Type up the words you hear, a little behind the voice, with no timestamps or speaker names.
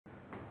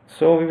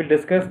So we will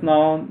discuss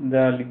now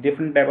the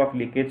different type of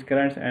leakage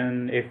currents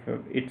and if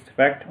its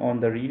effect on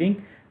the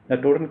reading. The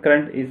total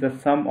current is the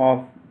sum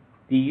of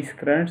these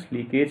currents.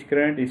 Leakage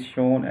current is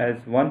shown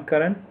as one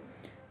current.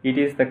 It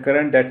is the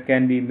current that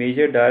can be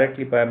measured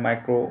directly by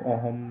micro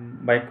ohm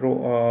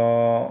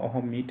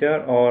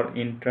meter or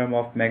in terms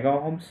of mega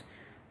ohms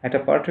at a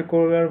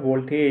particular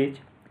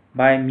voltage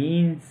by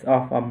means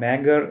of a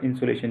Mager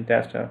insulation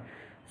tester.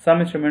 Some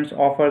instruments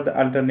offer the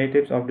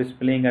alternatives of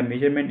displaying a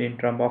measurement in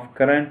terms of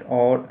current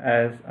or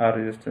as a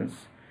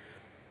resistance.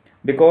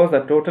 Because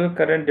the total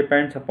current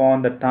depends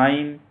upon the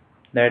time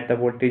that the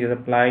voltage is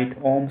applied,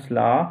 Ohm's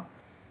law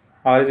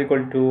R is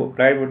equal to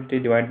applied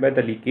voltage divided by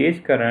the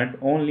leakage current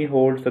only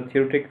holds the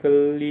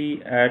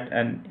theoretically at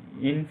an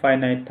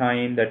infinite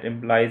time that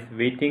implies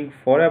waiting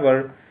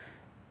forever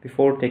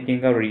before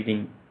taking a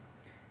reading.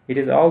 It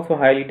is also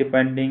highly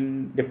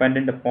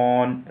dependent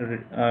upon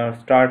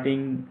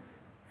starting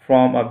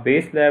from a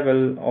base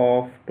level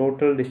of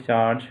total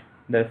discharge.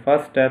 The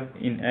first step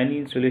in any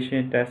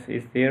insulation test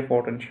is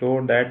therefore to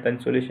ensure that the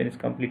insulation is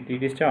completely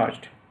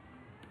discharged.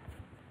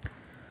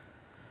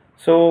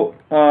 So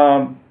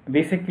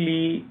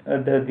basically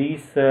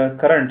these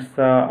currents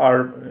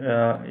are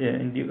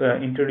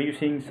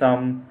introducing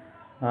some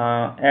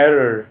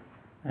error,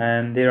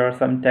 and there are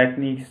some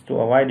techniques to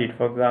avoid it.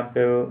 For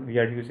example, we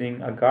are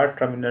using a guard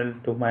terminal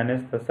to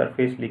manage the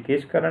surface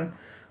leakage current.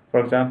 For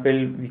example,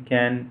 we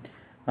can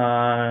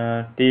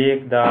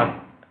take the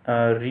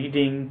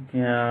reading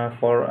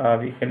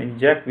we can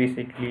inject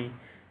basically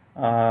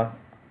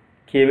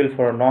cable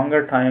for a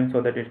longer time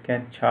so that it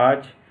can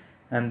charge,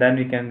 and then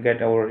we can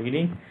get our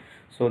reading.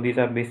 So these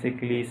are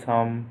basically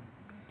some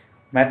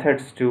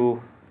methods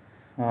to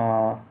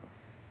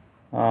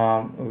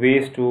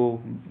ways to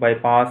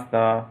bypass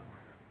the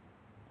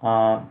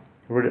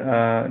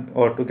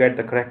or to get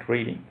the correct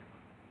reading.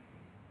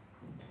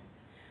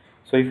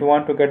 So if you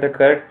want to get the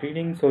correct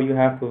reading, so you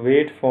have to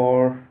wait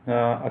for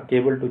a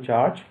cable to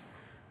charge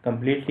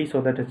completely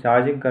so that the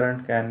charging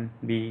current can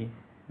be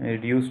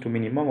reduced to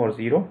minimum or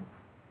zero.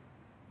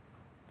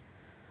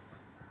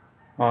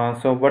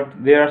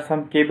 But there are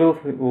some cables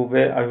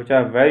which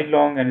are very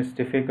long and it's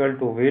difficult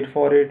to wait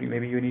for it.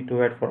 Maybe you need to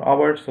wait for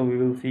hours. So we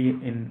will see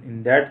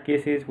in that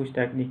cases which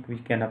technique we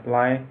can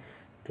apply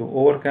to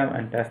overcome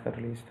and test the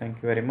release. Thank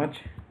you very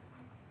much.